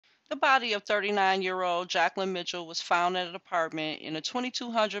The body of 39-year-old Jacqueline Mitchell was found at an apartment in the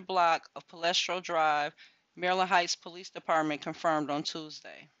 2200 block of Palestro Drive, Maryland Heights Police Department confirmed on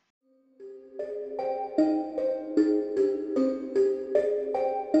Tuesday.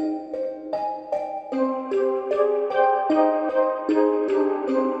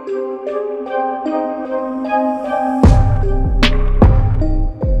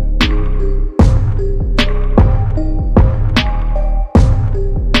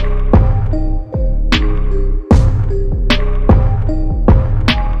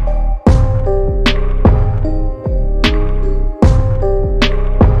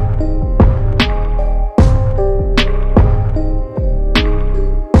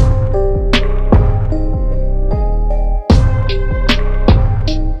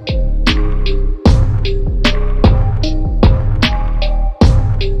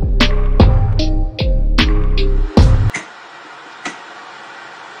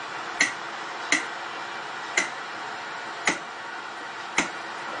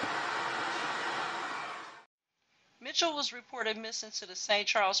 Mitchell was reported missing to the St.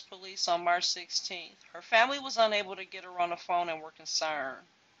 Charles police on March 16th. Her family was unable to get her on the phone and were concerned.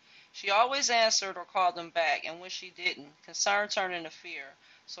 She always answered or called them back, and when she didn't, concern turned into fear,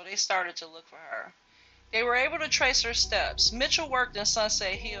 so they started to look for her. They were able to trace her steps. Mitchell worked in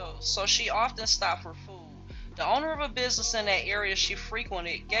Sunset Hills, so she often stopped for food. The owner of a business in that area she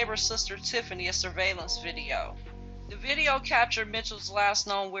frequented gave her sister Tiffany a surveillance video. The video captured Mitchell's last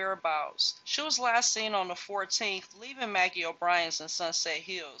known whereabouts. She was last seen on the 14th, leaving Maggie O'Brien's in Sunset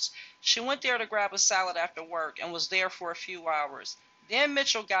Hills. She went there to grab a salad after work and was there for a few hours. Then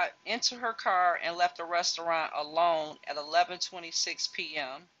Mitchell got into her car and left the restaurant alone at 11:26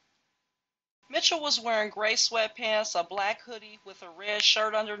 p.m. Mitchell was wearing gray sweatpants, a black hoodie with a red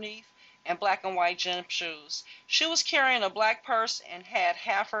shirt underneath, and black and white gym shoes. She was carrying a black purse and had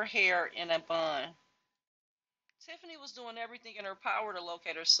half her hair in a bun. Tiffany was doing everything in her power to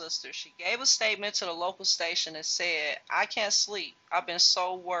locate her sister. She gave a statement to the local station and said, "I can't sleep. I've been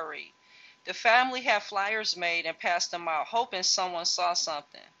so worried." The family had flyers made and passed them out, hoping someone saw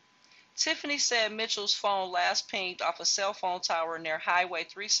something. Tiffany said Mitchell's phone last pinged off a cell phone tower near Highway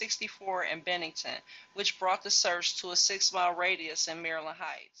 364 in Bennington, which brought the search to a 6-mile radius in Maryland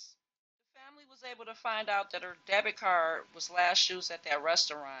Heights. The family was able to find out that her debit card was last used at that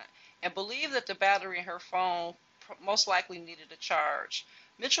restaurant and believed that the battery in her phone most likely needed a charge.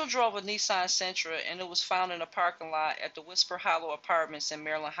 Mitchell drove a Nissan Sentra, and it was found in a parking lot at the Whisper Hollow Apartments in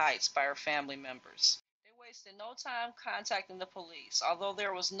Maryland Heights by her family members. They wasted no time contacting the police, although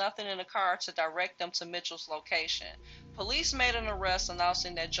there was nothing in the car to direct them to Mitchell's location. Police made an arrest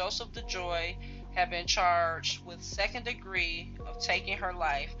announcing that Joseph DeJoy had been charged with second degree of taking her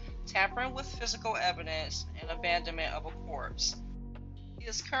life, tampering with physical evidence, and abandonment of a corpse. He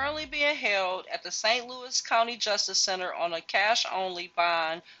is currently being held at the St. Louis County Justice Center on a cash-only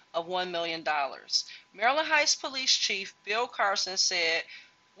bond of $1 million. Maryland Heights Police Chief Bill Carson said,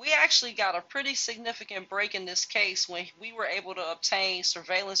 "We actually got a pretty significant break in this case when we were able to obtain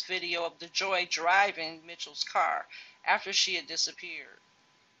surveillance video of DeJoy driving Mitchell's car after she had disappeared."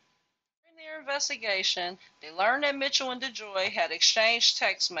 During their investigation, they learned that Mitchell and DeJoy had exchanged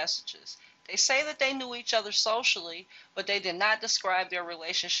text messages. They say that they knew each other socially, but they did not describe their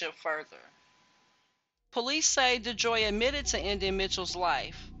relationship further. Police say DeJoy admitted to ending Mitchell's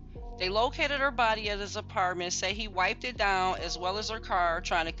life. They located her body at his apartment, say he wiped it down as well as her car,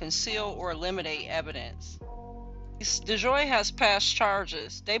 trying to conceal or eliminate evidence. DeJoy has passed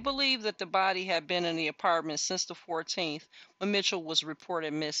charges. They believe that the body had been in the apartment since the 14th when Mitchell was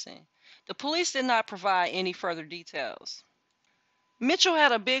reported missing. The police did not provide any further details. Mitchell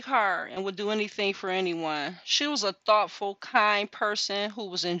had a big heart and would do anything for anyone. She was a thoughtful, kind person who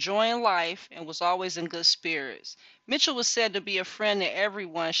was enjoying life and was always in good spirits. Mitchell was said to be a friend to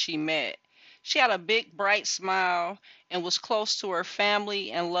everyone she met. She had a big, bright smile and was close to her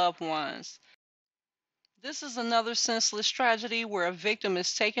family and loved ones. This is another senseless tragedy where a victim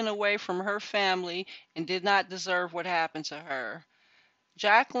is taken away from her family and did not deserve what happened to her.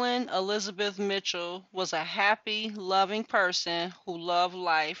 Jacqueline Elizabeth Mitchell was a happy, loving person who loved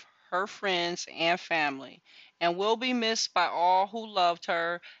life, her friends, and family, and will be missed by all who loved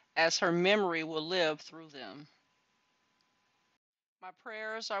her, as her memory will live through them. My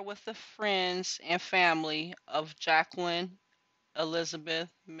prayers are with the friends and family of Jacqueline Elizabeth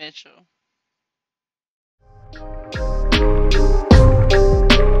Mitchell.